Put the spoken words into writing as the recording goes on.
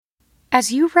As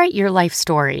you write your life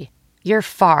story, you're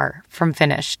far from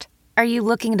finished. Are you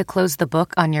looking to close the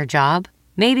book on your job?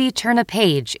 Maybe turn a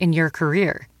page in your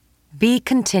career? Be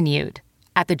continued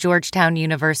at the Georgetown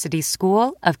University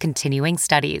School of Continuing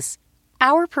Studies.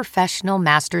 Our professional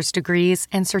master's degrees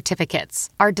and certificates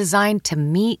are designed to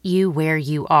meet you where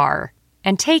you are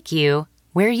and take you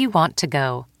where you want to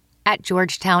go. At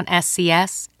Georgetown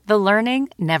SCS, the learning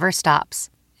never stops,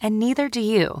 and neither do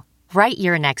you. Write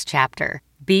your next chapter.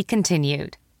 Be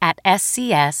continued at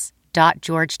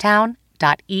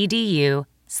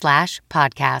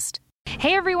scs.georgetown.edu/podcast.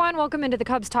 Hey everyone, welcome into the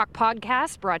Cubs Talk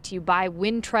podcast, brought to you by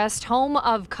Wintrust, home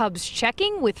of Cubs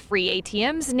checking with free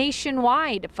ATMs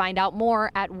nationwide. Find out more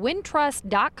at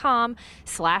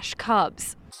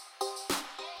wintrust.com/Cubs.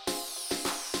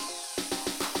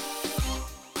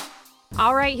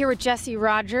 All right, here with Jesse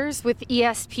Rogers with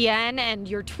ESPN and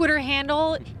your Twitter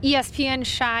handle, ESPN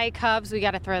Shy Cubs. We got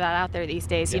to throw that out there these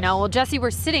days, you know. Well, Jesse, we're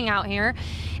sitting out here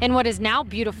in what is now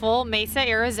beautiful Mesa,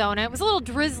 Arizona. It was a little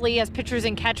drizzly as pitchers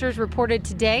and catchers reported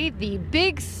today. The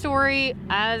big story,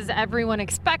 as everyone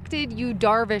expected, Yu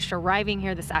Darvish arriving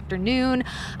here this afternoon,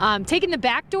 taking the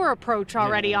backdoor approach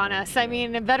already on us. I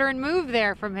mean, a veteran move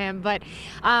there from him. But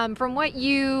from what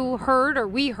you heard, or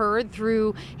we heard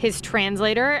through his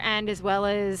translator, and as well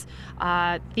as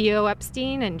Theo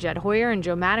Epstein and Jed Hoyer and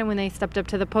Joe Madden when they stepped up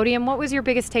to the podium, what was your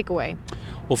biggest takeaway?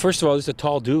 Well, first of all, this is a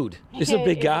tall dude. This is a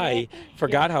big guy.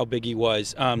 Forgot how big he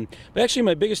was. But actually,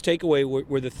 my biggest takeaway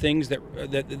were the things that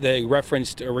they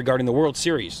referenced regarding the World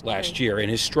Series last year and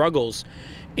his struggles.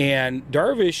 And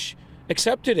Darvish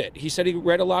accepted it. He said he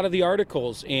read a lot of the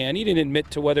articles, and he didn't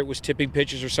admit to whether it was tipping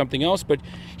pitches or something else, but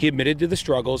he admitted to the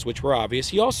struggles, which were obvious.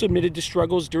 He also admitted to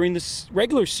struggles during the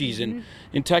regular season.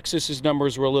 Mm-hmm. In Texas, his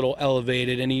numbers were a little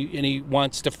elevated, and he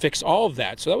wants to fix all of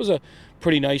that. So that was a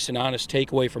pretty nice and honest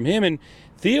takeaway from him. And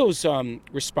Theo's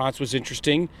response was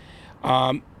interesting.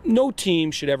 No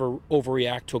team should ever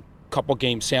overreact to a couple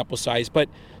game sample size, but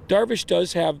Darvish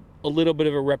does have a little bit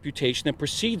of a reputation that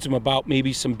precedes him about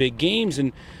maybe some big games,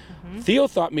 and Theo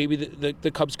thought maybe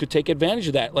the Cubs could take advantage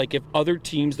of that. Like if other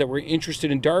teams that were interested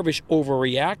in Darvish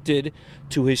overreacted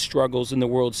to his struggles in the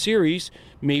World Series,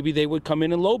 maybe they would come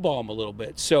in and lowball him a little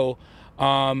bit. So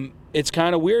it's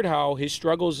kind of weird how his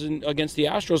struggles against the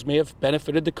Astros may have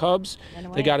benefited the Cubs.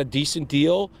 They got a decent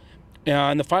deal.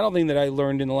 And the final thing that I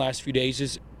learned in the last few days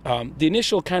is the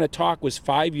initial kind of talk was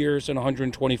 5 years and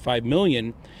 $125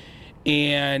 million.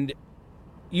 And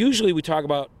usually we talk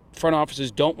about front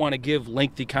offices don't want to give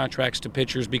lengthy contracts to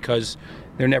pitchers because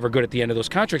they're never good at the end of those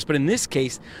contracts. But in this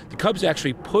case, the Cubs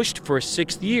actually pushed for a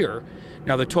 6th year.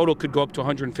 Now the total could go up to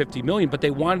 $150 million, but they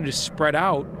wanted to spread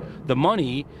out the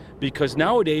money because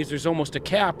nowadays there's almost a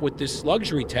cap with this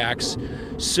luxury tax.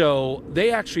 So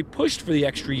they actually pushed for the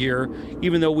extra year,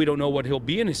 even though we don't know what he'll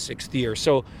be in his 6th year.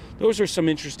 So those are some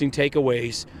interesting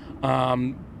takeaways.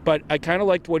 But I kind of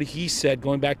liked what he said,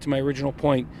 going back to my original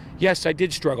point. Yes, I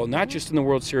did struggle, not just in the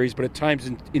World Series, but at times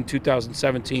in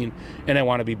 2017, and I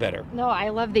want to be better. No, I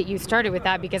love that you started with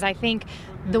that, because I think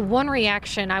the one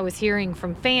reaction I was hearing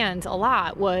from fans a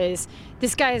lot was,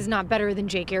 this guy is not better than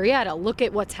Jake Arrieta. Look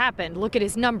at what's happened. Look at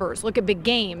his numbers. Look at big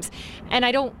games. And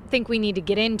I don't think we need to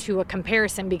get into a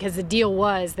comparison, because the deal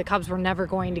was the Cubs were never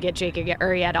going to get Jake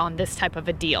Arrieta on this type of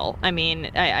a deal. I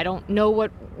mean, I don't know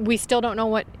we still don't know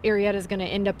what Arrieta is going to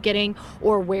end up getting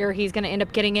or where he's going to end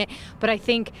up getting it. But I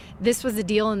think this was the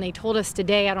deal, and they told us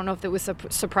today, I don't know if it was a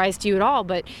surprise to you at all,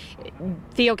 but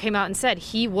Theo came out and said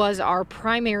he was our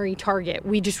primary target.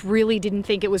 We just really didn't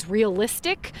think it was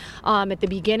realistic at the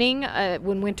beginning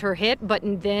when winter hit, but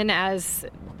then as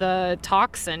the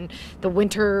talks and the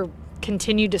winter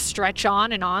continued to stretch on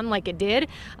like it did,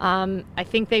 I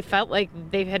think they felt like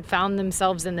they had found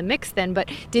themselves in the mix then. But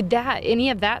did any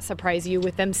of that surprise you,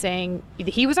 with them saying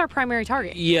he was our primary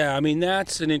target? Yeah, I mean,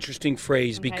 that's an interesting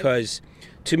phrase, because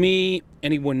to me,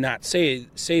 and he would not say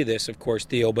this, of course,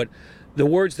 Theo, but the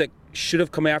words that should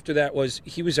have come after that was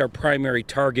he was our primary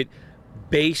target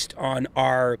based on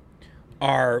our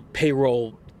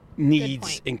payroll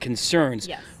needs and concerns.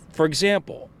 Yes. For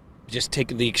example, just take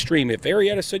the extreme. If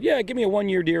Arrieta said, yeah, give me a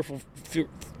 1-year deal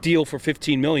for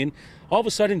 $15 million, all of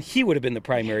a sudden he would have been the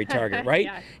primary target, right?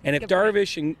 Yeah, and if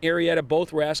Darvish and Arrieta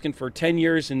both were asking for 10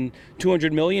 years and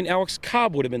 $200 million, Alex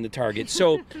Cobb would have been the target.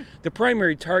 So the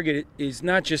primary target is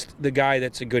not just the guy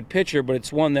that's a good pitcher, but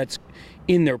it's one that's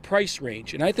in their price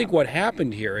range. And I think what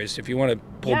happened here is, if you want to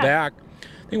pull back,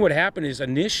 I think what happened is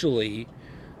initially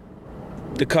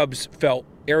the Cubs felt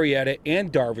Arrieta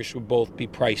and Darvish would both be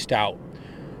priced out.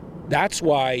 That's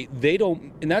why they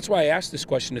don't, and that's why I asked this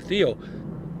question to Theo.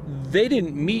 They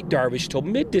didn't meet Darvish till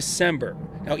mid-December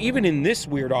Now, even in this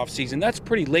weird offseason, that's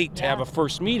pretty late to have a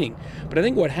first meeting. But I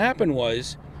think what happened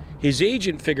was his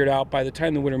agent figured out by the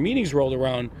time the winter meetings rolled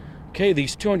around, okay,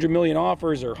 these 200 million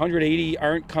offers or 180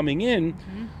 aren't coming in.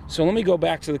 Mm-hmm. So let me go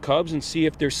back to the Cubs and see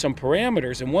if there's some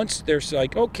parameters. And once there's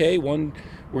like, okay,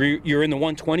 you're in the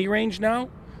 120 range now,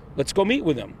 let's go meet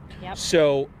with them. Yep.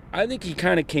 So I think he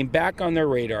kind of came back on their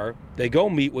radar. They go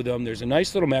meet with him. There's a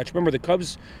nice little match. Remember, the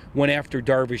Cubs went after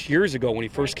Darvish years ago when he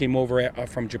first came over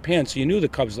from Japan, so you knew the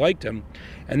Cubs liked him.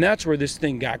 And that's where this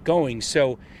thing got going.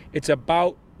 So it's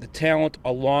about the talent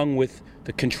along with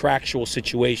the contractual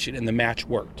situation, and the match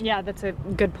worked. Yeah, that's a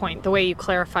good point, the way you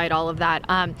clarified all of that.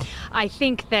 I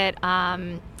think that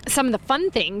some of the fun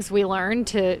things we learned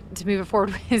to move it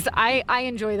forward is I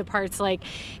enjoy the parts like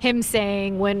him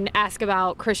saying, when asked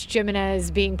about Chris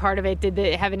Gimenez being part of it, did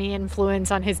it have any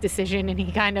influence on his decision? And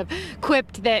he kind of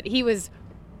quipped that he was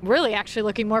really actually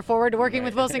looking more forward to working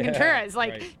with Wilson Contreras.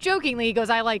 Jokingly, he goes,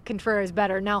 I like Contreras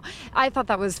better. Now, I thought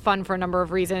that was fun for a number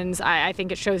of reasons. I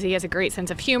think it shows he has a great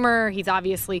sense of humor. He's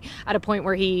obviously at a point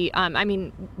where he,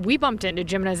 we bumped into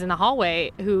Gimenez in the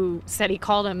hallway, who said he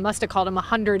must have called him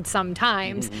 100 some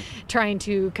times, trying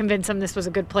to convince him this was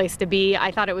a good place to be. I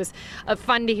thought it was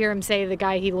fun to hear him say the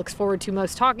guy he looks forward to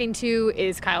most talking to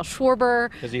is Kyle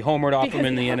Schwarber. Because he homered off him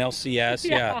in the NLCS.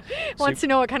 Yeah. Wants to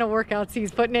know what kind of workouts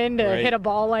he's putting in to hit a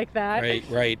ball like that.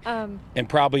 Right. And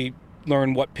probably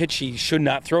learn what pitch he should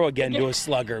not throw again to a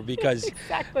slugger, because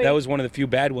that was one of the few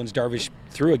bad ones Darvish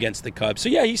threw against the Cubs. So,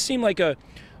 yeah, he seemed like a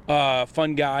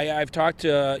fun guy. I've talked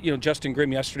to Justin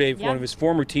Grimm yesterday, one of his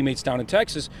former teammates down in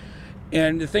Texas.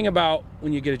 And the thing about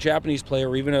when you get a Japanese player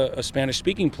or even a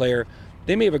Spanish-speaking player,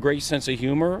 they may have a great sense of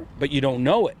humor, but you don't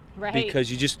know it. Right.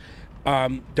 Because you just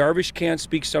Darvish can't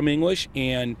speak some English,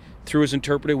 and through his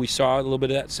interpreter, we saw a little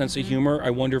bit of that sense of humor. I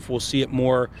wonder if we'll see it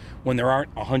more when there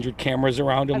aren't 100 cameras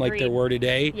around him like there were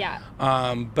today. Yeah.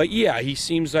 But yeah, he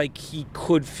seems like he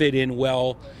could fit in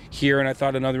well here. And I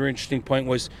thought another interesting point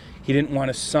was he didn't want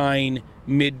to sign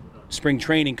mid-spring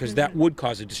training because that would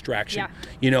cause a distraction.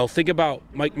 Yeah. Think about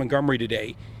Mike Montgomery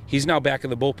today. He's now back in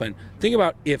the bullpen. Think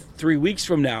about if 3 weeks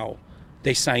from now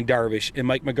they signed Darvish, and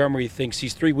Mike Montgomery thinks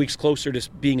he's 3 weeks closer to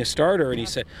being a starter, and he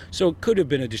said, so it could have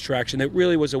been a distraction. That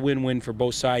really was a win-win for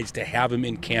both sides to have him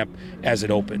in camp as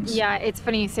it opens. Yeah, it's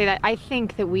funny you say that. I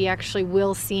think that we actually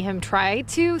will see him try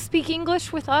to speak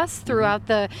English with us throughout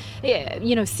the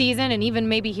season, and even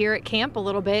maybe here at camp a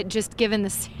little bit, just given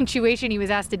the situation he was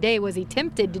asked today. Was he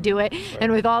tempted to do it? Right.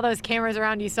 And with all those cameras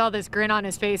around, you saw this grin on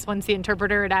his face once the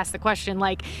interpreter had asked the question,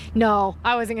 like, no,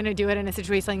 I wasn't going to do it in a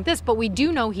situation like this. But we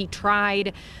do know he tried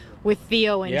with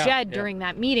Theo and Jed during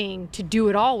that meeting to do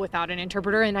it all without an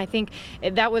interpreter, and I think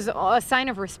that was a sign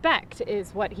of respect,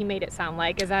 is what he made it sound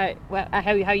like. Is that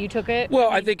how you took it? Well,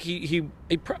 I think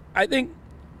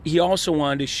he also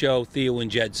wanted to show Theo and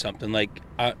Jed something, like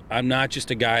I'm not just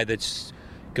a guy that's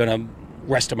gonna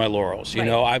rest on my laurels.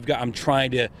 I'm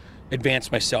trying to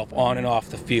advance myself on and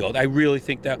off the field. I really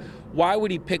think that. Why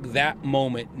would he pick that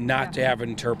moment not to have an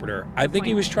interpreter? I think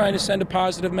he was trying to send a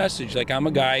positive message, like, I'm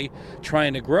a guy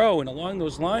trying to grow. And along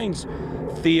those lines,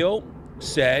 Theo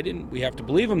said, and we have to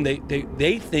believe him,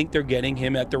 they think they're getting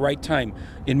him at the right time.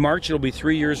 In March, it'll be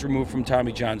 3 years removed from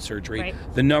Tommy John surgery. Right.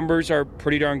 The numbers are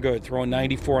pretty darn good, throwing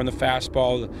 94 on the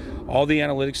fastball. All the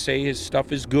analytics say his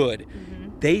stuff is good.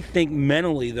 They think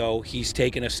mentally, though, he's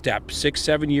taken a step.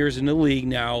 6-7 years in the league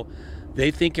now. They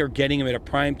think they're getting him at a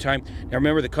prime time. Now,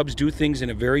 remember, the Cubs do things in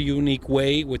a very unique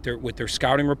way with their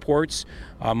scouting reports.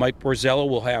 Mike Borzello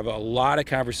will have a lot of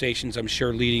conversations, I'm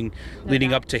sure, leading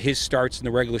up to his starts in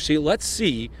the regular season. Let's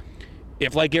see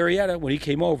if, like Arrieta, when he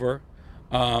came over,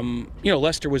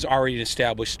 Lester was already an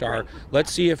established star. Let's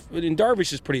see if, and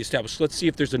Darvish is pretty established. Let's see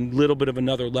if there's a little bit of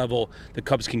another level the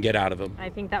Cubs can get out of him. I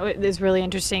think that is really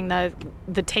interesting. The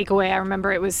takeaway, I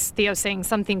remember it was Theo saying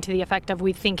something to the effect of,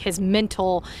 we think his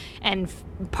mental and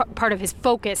part of his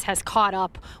focus has caught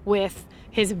up with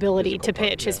his ability to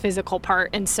pitch, his physical part.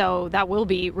 And so that will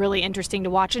be really interesting to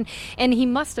watch. And he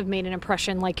must have made an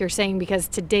impression, like you're saying, because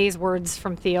today's words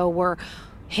from Theo were,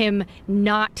 him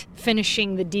not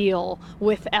finishing the deal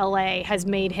with LA has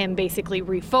made him basically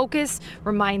refocus,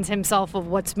 reminds himself of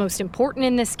what's most important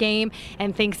in this game,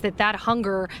 and thinks that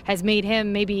hunger has made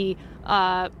him maybe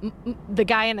the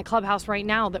guy in the clubhouse right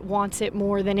now that wants it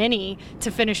more than any to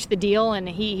finish the deal, and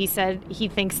he said he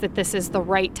thinks that this is the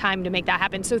right time to make that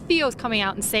happen. So Theo's coming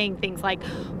out and saying things like,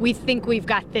 we think we've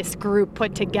got this group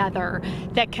put together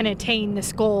that can attain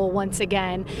this goal once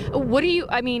again. What do you,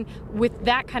 I mean, with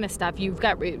that kind of stuff, we're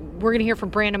going to hear from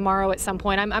Brandon Morrow at some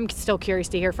point. I'm still curious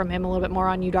to hear from him a little bit more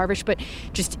on Yu Darvish, but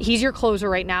just, he's your closer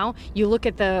right now. You look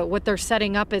at what they're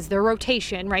setting up as their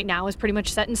rotation right now is pretty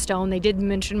much set in stone. They did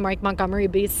mention Mike Montgomery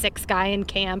would be a sixth guy in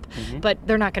camp, but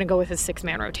they're not going to go with a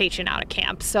six-man rotation out of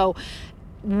camp. So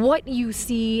what you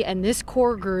see in this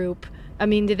core group, I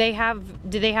mean, do they have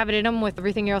it in them with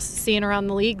everything you're seeing around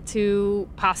the league to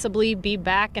possibly be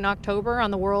back in October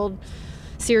on the World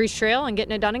Series trail and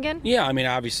getting it done again? Yeah, I mean,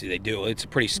 obviously they do. It's a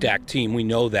pretty stacked team. We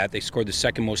know that. They scored the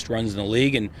second most runs in the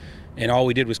league, and all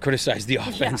we did was criticize the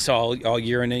offense all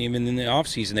year, and even in the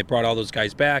offseason. They brought all those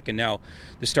guys back, and now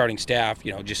the starting staff,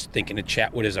 just thinking of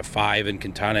Chatwood as a 5 and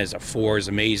Quintana as a 4 is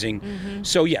amazing.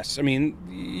 So, yes, I mean,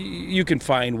 you can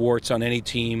find warts on any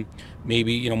team.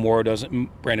 Maybe,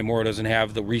 Brandon Morrow doesn't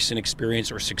have the recent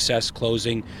experience or success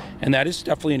closing, and that is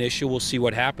definitely an issue. We'll see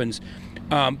what happens.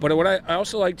 But what I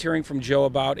also liked hearing from Joe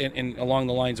about, and along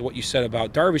the lines of what you said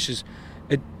about Darvish, is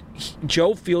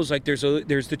Joe feels like there's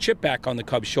the chip back on the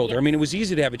Cubs' shoulder. I mean, it was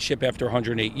easy to have a chip after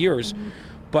 108 years,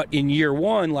 but in year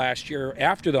one last year,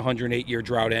 after the 108-year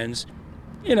drought ends,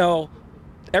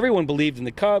 everyone believed in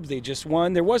the Cubs. They just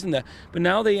won. There wasn't that. But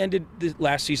now they ended the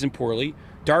last season poorly.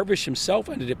 Darvish himself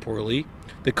ended it poorly.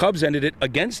 The Cubs ended it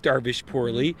against Darvish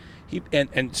poorly.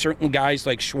 And certain guys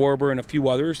like Schwarber and a few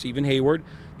others, even Hayward,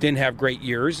 didn't have great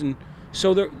years. And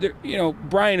so they're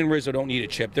Brian and Rizzo don't need a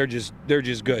chip. They're just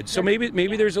good. So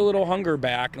maybe there's a little hunger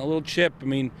back and a little chip. I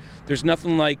mean, there's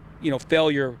nothing like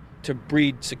failure to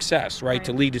breed success, right?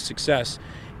 To lead to success.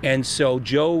 And so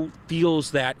Joe feels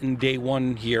that in day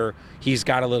one here, he's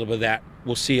got a little bit of that.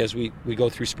 We'll see as we go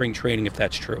through spring training if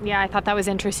that's true. Yeah, I thought that was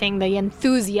interesting. The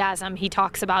enthusiasm he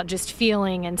talks about just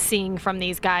feeling and seeing from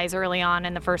these guys early on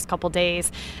in the first couple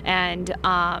days. And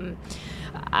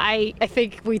I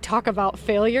think we talk about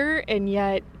failure, and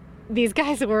yet these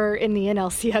guys were in the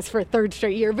NLCS for a third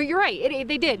straight year. But you're right,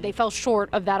 they did. They fell short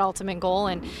of that ultimate goal.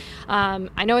 And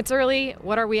I know it's early.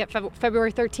 What are we at,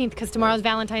 February 13th? Because tomorrow's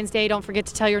Valentine's Day. Don't forget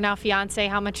to tell your now fiance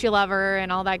how much you love her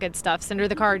and all that good stuff. Send her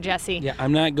the card, Jesse. Yeah,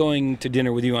 I'm not going to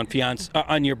dinner with you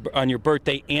on your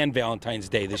birthday and Valentine's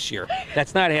Day this year.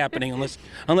 That's not happening unless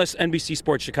NBC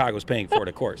Sports Chicago is paying for it,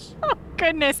 of course. Oh,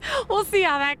 goodness. We'll see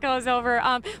how that goes over.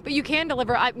 But you can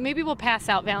deliver. Maybe we'll pass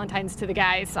out Valentine's to the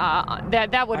guys.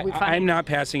 That would be fun. I'm not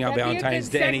passing out Valentine's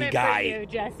to any guy. For you,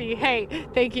 Jesse. Hey,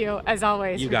 thank you as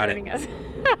always for joining us.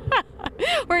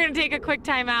 We're going to take a quick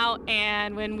time out,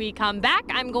 and when we come back,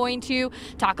 I'm going to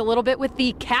talk a little bit with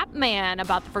the Cap Man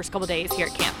about the first couple days here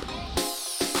at camp.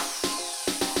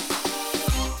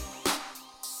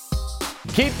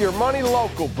 Keep your money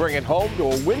local. Bring it home to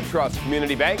a Wintrust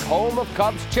Community Bank, home of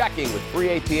Cubs checking with free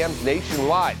ATMs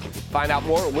nationwide. Find out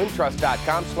more at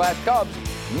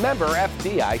wintrust.com/Cubs. Member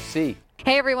FDIC.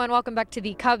 Hey everyone, welcome back to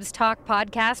the Cubs Talk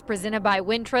podcast presented by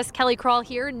Wintrust. Kelly Krall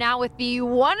here, now with the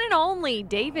one and only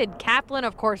David Kaplan,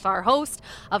 of course, our host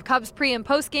of Cubs pre- and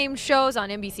post-game shows on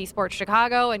NBC Sports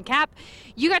Chicago. And Cap,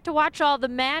 you got to watch all the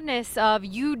madness of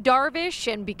Yu Darvish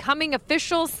and becoming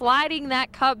official, sliding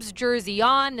that Cubs jersey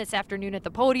on this afternoon at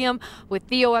the podium with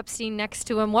Theo Epstein next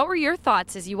to him. What were your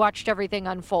thoughts as you watched everything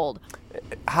unfold?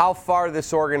 How far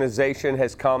this organization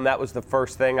has come, that was the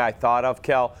first thing I thought of,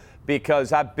 Kel.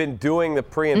 Because I've been doing the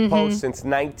pre and post since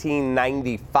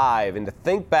 1995. And to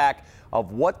think back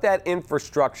of what that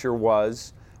infrastructure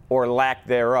was, or lack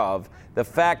thereof, the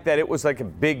fact that it was like a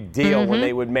big deal when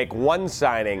they would make one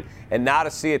signing, and now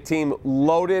to see a team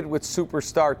loaded with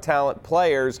superstar talent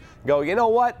players go, you know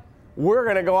what? We're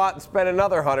going to go out and spend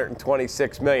another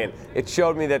 $126 million. It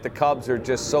showed me that the Cubs are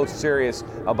just so serious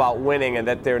about winning, and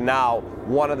that they're now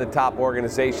one of the top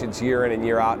organizations year in and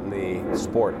year out in the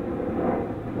sport.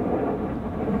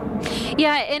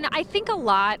 Yeah, and I think a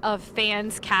lot of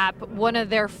fans, Cap, one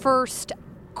of their first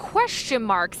question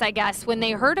marks, I guess, when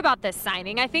they heard about this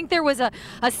signing, I think there was a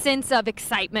sense of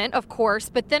excitement, of course,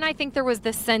 but then I think there was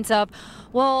this sense of,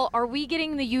 well, are we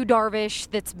getting the Yu Darvish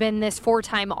that's been this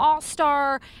four-time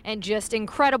All-Star and just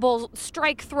incredible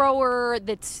strike thrower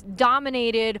that's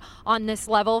dominated on this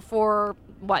level for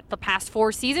the past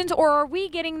 4 seasons, or are we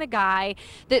getting the guy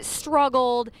that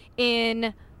struggled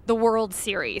in the World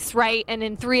Series, right? And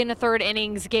in 3 1/3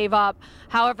 innings gave up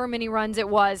however many runs it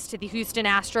was to the Houston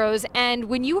Astros. And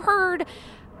when you heard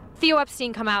Theo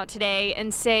Epstein come out today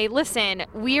and say, listen,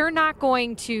 we're not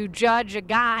going to judge a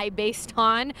guy based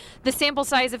on the sample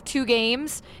size of 2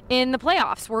 games in the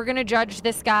playoffs. We're going to judge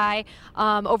this guy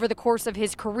over the course of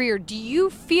his career. Do you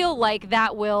feel like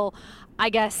that will, I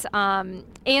guess,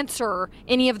 answer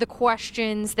any of the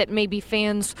questions that maybe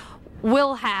fans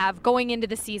will have going into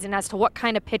the season as to what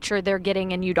kind of pitcher they're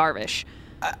getting in Yu Darvish?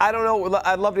 I don't know.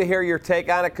 I'd love to hear your take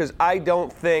on it, because I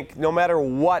don't think, no matter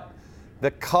what the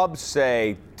Cubs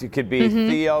say, it could be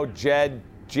Theo, Jed,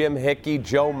 Jim Hickey,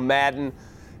 Joe Madden,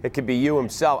 it could be you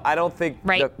himself. I don't think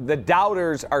the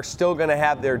doubters are still going to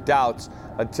have their doubts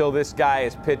until this guy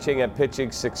is pitching and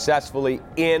pitching successfully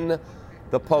in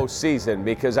the postseason,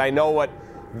 because I know what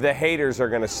the haters are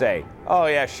going to say. Oh,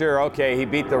 yeah, sure, okay, he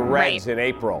beat the Reds in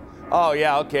April. Oh,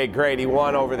 yeah, okay, great, he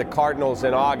won over the Cardinals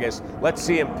in August. Let's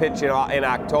see him pitch in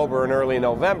October and early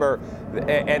November,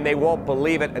 and they won't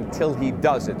believe it until he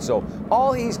does it. So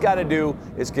all he's got to do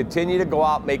is continue to go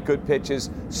out, make good pitches,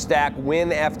 stack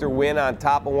win after win on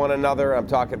top of one another. I'm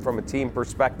talking from a team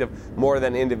perspective more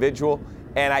than individual,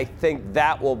 and I think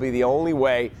that will be the only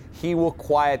way he will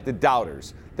quiet the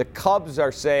doubters. The Cubs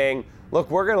are saying,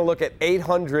 look, we're going to look at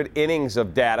 800 innings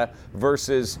of data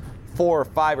versus 4 or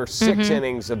 5 or 6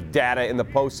 innings of data in the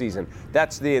postseason.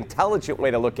 That's the intelligent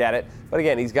way to look at it. But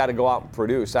again, he's got to go out and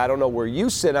produce. I don't know where you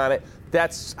sit on it.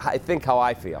 That's, I think, how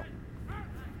I feel.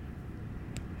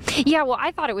 Yeah, well,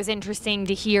 I thought it was interesting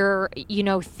to hear,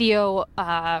 Theo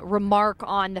remark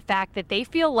on the fact that they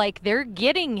feel like they're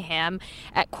getting him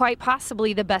at quite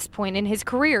possibly the best point in his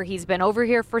career. He's been over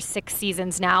here for 6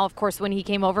 seasons now. Of course, when he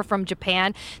came over from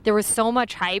Japan, there was so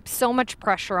much hype, so much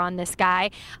pressure on this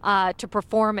guy to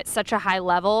perform at such a high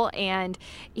level. And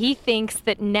he thinks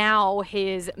that now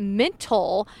his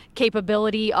mental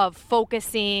capability of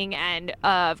focusing and,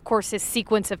 of course, his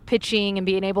sequence of pitching and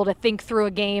being able to think through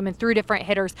a game and through different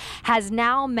hitters has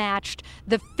now matched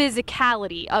the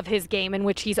physicality of his game, in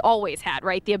which he's always had,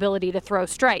 right? The ability to throw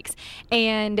strikes.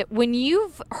 And when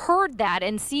you've heard that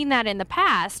and seen that in the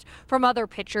past from other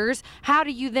pitchers, how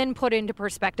do you then put into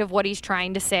perspective what he's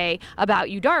trying to say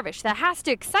about Yu Darvish? That has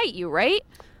to excite you, right?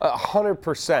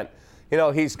 100%.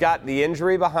 He's got the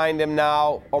injury behind him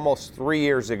now almost 3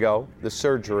 years ago, the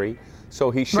surgery, so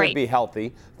he should be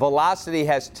healthy. Velocity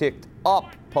has ticked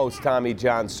up post-Tommy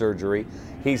John surgery.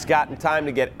 He's gotten time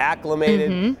to get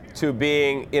acclimated to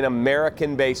being in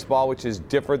American baseball, which is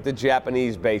different than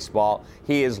Japanese baseball.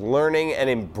 He is learning and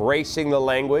embracing the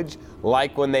language,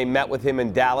 like when they met with him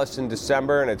in Dallas in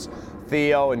December, and it's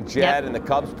Theo and Jed and the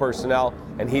Cubs personnel,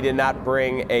 and he did not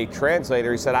bring a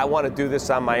translator. He said, I want to do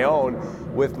this on my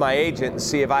own with my agent and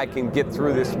see if I can get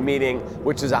through this meeting,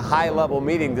 which is a high-level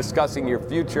meeting discussing your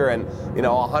future and,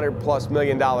 $100+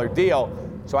 million deal.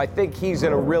 So I think he's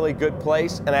in a really good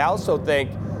place, and I also think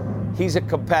he's a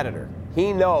competitor.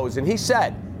 He knows, and he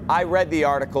said, I read the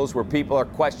articles where people are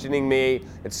questioning me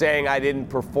and saying I didn't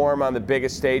perform on the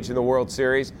biggest stage in the World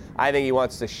Series. I think he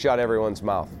wants to shut everyone's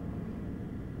mouth.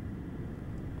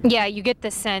 Yeah, you get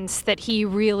the sense that he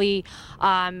really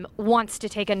wants to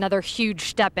take another huge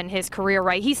step in his career,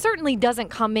 right? He certainly doesn't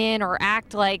come in or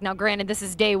act like, now granted this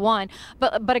is day one,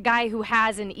 but a guy who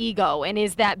has an ego and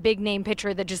is that big name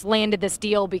pitcher that just landed this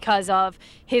deal because of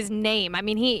his name. I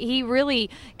mean, he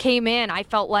really came in, I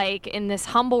felt like, in this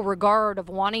humble regard of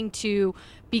wanting to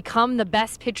become the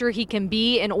best pitcher he can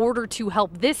be in order to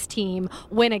help this team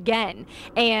win again.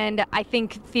 And I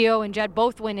think Theo and Jed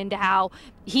both went into how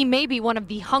he may be one of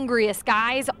the hungriest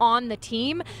guys on the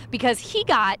team, because he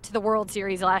got to the World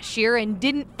Series last year and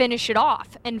didn't finish it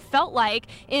off, and felt like,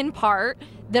 in part,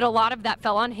 that a lot of that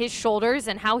fell on his shoulders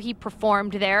and how he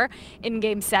performed there in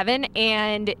Game 7.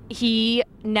 And he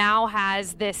now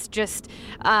has this just,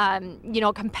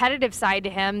 competitive side to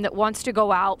him that wants to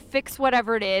go out, fix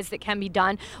whatever it is that can be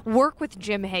done, work with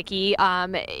Jim Hickey,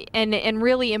 and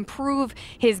really improve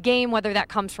his game, whether that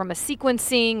comes from a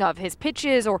sequencing of his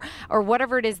pitches or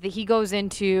whatever it is that he goes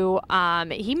into.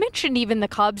 He mentioned even the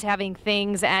Cubs having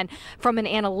things, and from an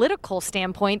analytical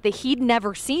standpoint, that he'd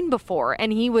never seen before,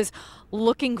 and he was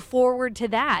looking forward to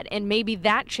that, and maybe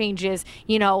that changes,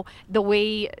 the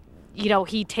way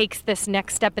he takes this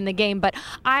next step in the game. But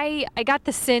I got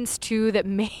the sense too that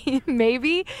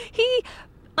maybe he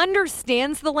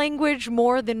understands the language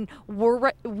more than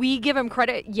we give him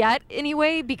credit yet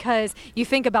anyway, because you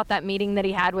think about that meeting that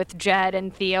he had with Jed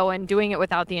and Theo and doing it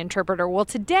without the interpreter. Well,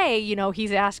 today,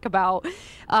 he's asked about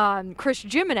Chris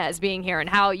Jimenez being here and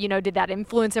how, did that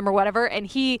influence him or whatever, and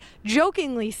he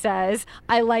jokingly says,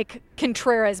 I like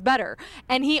Contreras better.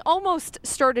 And he almost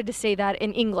started to say that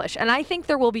in English. And I think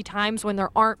there will be times when there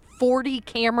aren't 40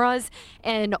 cameras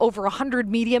and over 100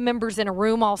 media members in a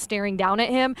room all staring down at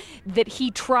him that he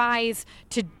tries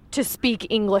to speak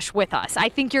English with us. I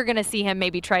think you're going to see him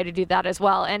maybe try to do that as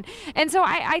well. And so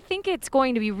I think it's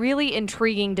going to be really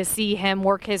intriguing to see him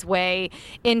work his way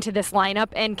into this lineup.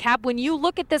 And Cap, when you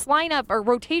look at this lineup, or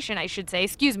rotation, I should say,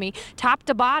 top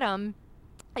to bottom,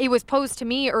 it was posed to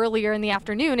me earlier in the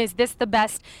afternoon, is this the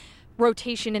best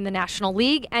rotation in the National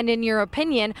League? And in your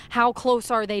opinion, how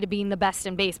close are they to being the best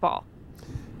in baseball?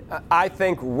 I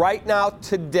think right now,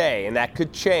 today, and that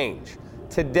could change,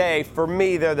 today, for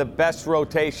me, they're the best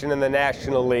rotation in the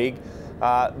National League.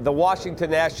 The Washington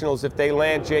Nationals, if they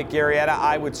land Jake Arrieta,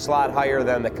 I would slot higher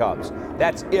than the Cubs.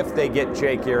 That's if they get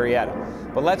Jake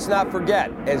Arrieta. But let's not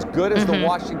forget, as good as the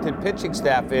Washington pitching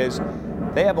staff is,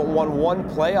 they haven't won one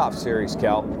playoff series,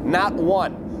 Kel. Not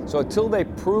one. So until they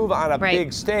prove on a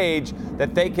big stage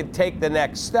that they can take the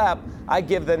next step, I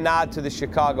give the nod to the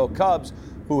Chicago Cubs,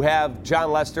 who have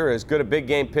John Lester, as good a big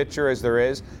game pitcher as there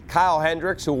is, Kyle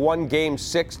Hendricks, who won Game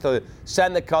 6 to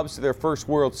send the Cubs to their first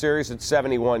World Series in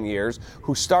 71 years,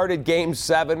 who started Game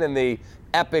 7 in the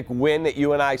epic win that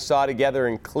you and I saw together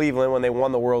in Cleveland when they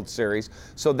won the World Series.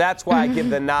 So that's why I give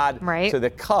the nod to the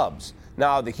Cubs.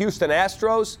 Now, the Houston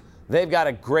Astros, they've got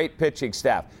a great pitching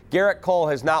staff. Garrett Cole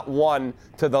has not won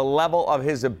to the level of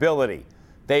his ability.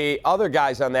 The other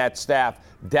guys on that staff,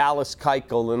 Dallas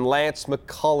Keuchel and Lance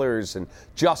McCullers and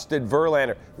Justin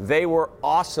Verlander, they were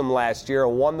awesome last year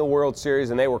and won the World Series,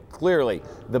 and they were clearly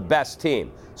the best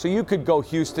team. So you could go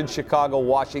Houston, Chicago,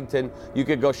 Washington. You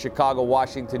could go Chicago,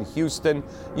 Washington, Houston.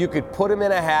 You could put them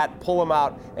in a hat, pull them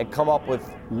out, and come up with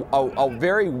a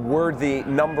very worthy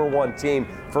number one team.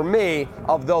 For me,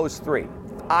 of those three,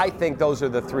 I think those are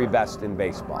the three best in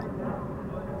baseball.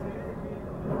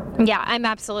 Yeah,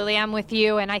 I'm with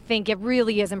you, and I think it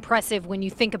really is impressive when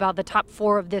you think about the top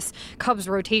four of this Cubs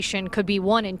rotation could be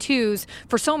 1 and 2s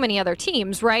for so many other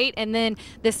teams, right? And then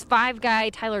this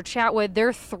 5-guy, Tyler Chatwood,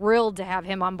 they're thrilled to have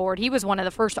him on board. He was one of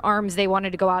the first arms they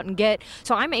wanted to go out and get,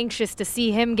 so I'm anxious to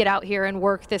see him get out here and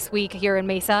work this week here in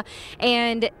Mesa.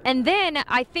 And then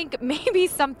I think maybe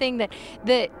something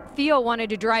that Theo wanted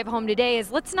to drive home today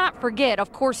is, let's not forget,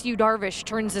 of course, Yu Darvish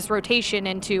turns this rotation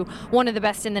into one of the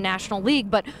best in the National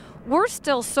League, but we're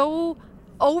still so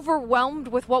overwhelmed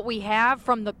with what we have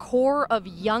from the core of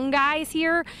young guys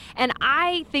here. And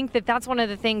I think that that's one of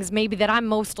the things maybe that I'm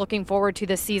most looking forward to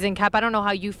this season, Cap. I don't know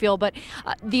how you feel, but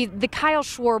the Kyle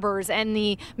Schwarbers and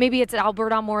maybe it's Albert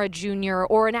Almora Jr.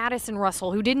 or an Addison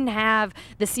Russell who didn't have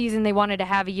the season they wanted to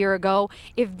have a year ago.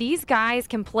 If these guys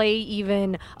can play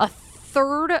even a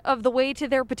third of the way to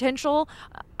their potential,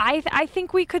 I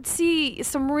think we could see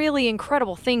some really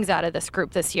incredible things out of this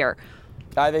group this year.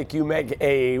 I think you make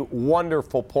a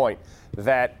wonderful point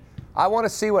that I want to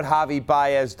see what Javi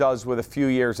Baez does with a few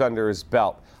years under his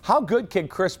belt. How good can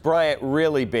Chris Bryant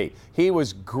really be? He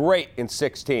was great in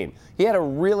 16. He had a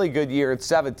really good year in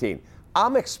 17.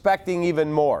 I'm expecting even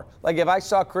more. Like if I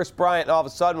saw Chris Bryant and all of a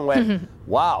sudden went,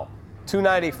 wow,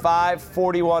 295,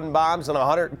 41 bombs, and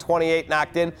 128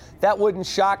 knocked in, that wouldn't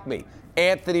shock me.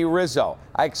 Anthony Rizzo,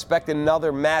 I expect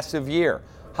another massive year.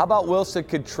 How about Wilson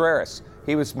Contreras?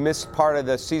 He was missed part of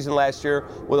the season last year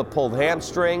with a pulled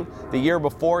hamstring. The year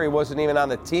before, he wasn't even on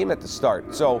the team at the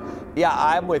start. So, yeah,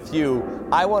 I'm with you.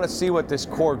 I want to see what this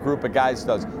core group of guys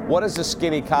does. What does the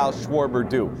skinny Kyle Schwarber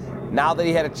do? Now that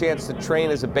he had a chance to train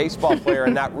as a baseball player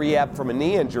and not rehab from a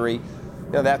knee injury,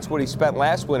 that's what he spent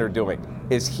last winter doing.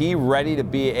 Is he ready to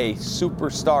be a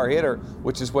superstar hitter,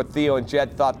 which is what Theo and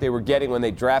Jed thought they were getting when they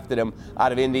drafted him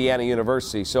out of Indiana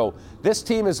University. So this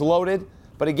team is loaded,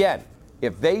 but again,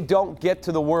 if they don't get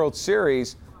to the World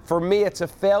Series, for me, it's a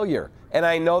failure. And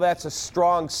I know that's a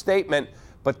strong statement,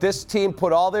 but this team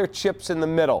put all their chips in the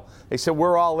middle. They said,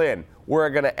 we're all in. We're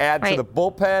going to add to the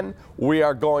bullpen. We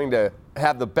are going to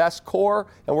have the best core,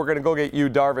 and we're going to go get Yu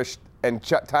Darvish and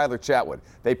Tyler Chatwood.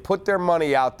 They put their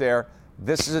money out there.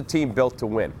 This is a team built to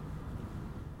win.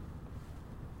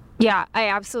 Yeah, I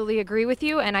absolutely agree with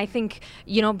you. And I think,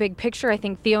 big picture, I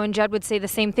think Theo and Jed would say the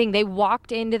same thing. They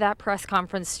walked into that press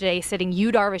conference today sitting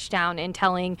Yu Darvish down and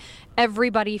telling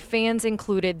everybody, fans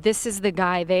included, this is the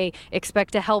guy they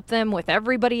expect to help them with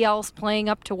everybody else playing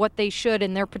up to what they should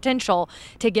and their potential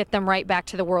to get them right back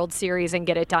to the World Series and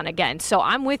get it done again. So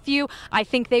I'm with you. I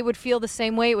think they would feel the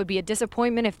same way. It would be a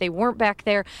disappointment if they weren't back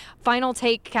there. Final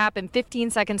take, Cap, in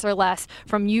 15 seconds or less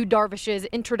from Yu Darvish's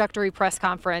introductory press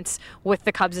conference with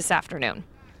the Cubs this afternoon.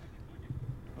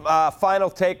 Final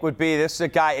take would be, this is a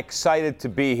guy excited to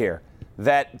be here.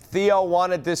 That Theo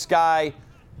wanted this guy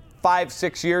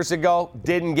 5-6 years ago,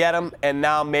 didn't get him, and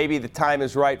now maybe the time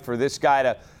is right for this guy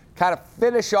to kind of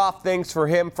finish off things for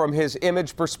him from his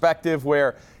image perspective,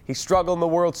 where he struggled in the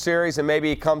World Series, and maybe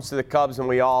he comes to the Cubs and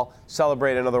we all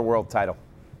celebrate another world title.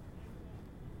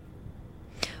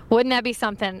 Wouldn't that be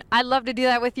something? I'd love to do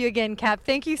that with you again, Cap.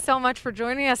 Thank you so much for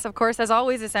joining us, of course, as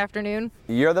always this afternoon.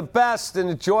 You're the best, and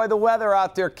enjoy the weather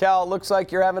out there, Kel. It looks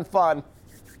like you're having fun.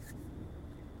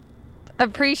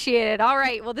 Appreciate it. All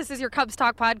right. Well, this is your Cubs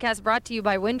Talk podcast brought to you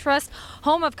by Wintrust,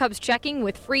 home of Cubs checking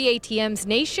with free ATMs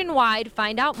nationwide.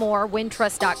 Find out more,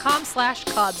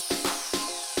 wintrust.com/Cubs.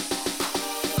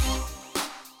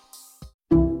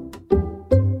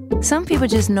 Some people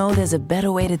just know there's a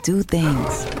better way to do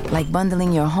things, like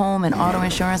bundling your home and auto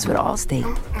insurance with Allstate,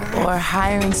 or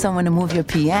hiring someone to move your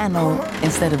piano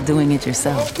instead of doing it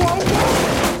yourself.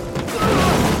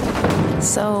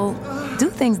 So, do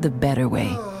things the better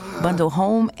way. Bundle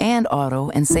home and auto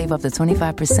and save up to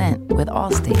 25% with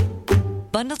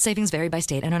Allstate. Bundled savings vary by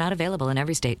state and are not available in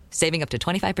every state. Saving up to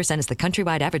 25% is the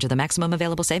countrywide average of the maximum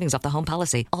available savings off the home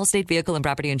policy. Allstate Vehicle and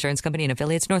Property Insurance Company and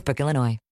affiliates, Northbrook, Illinois.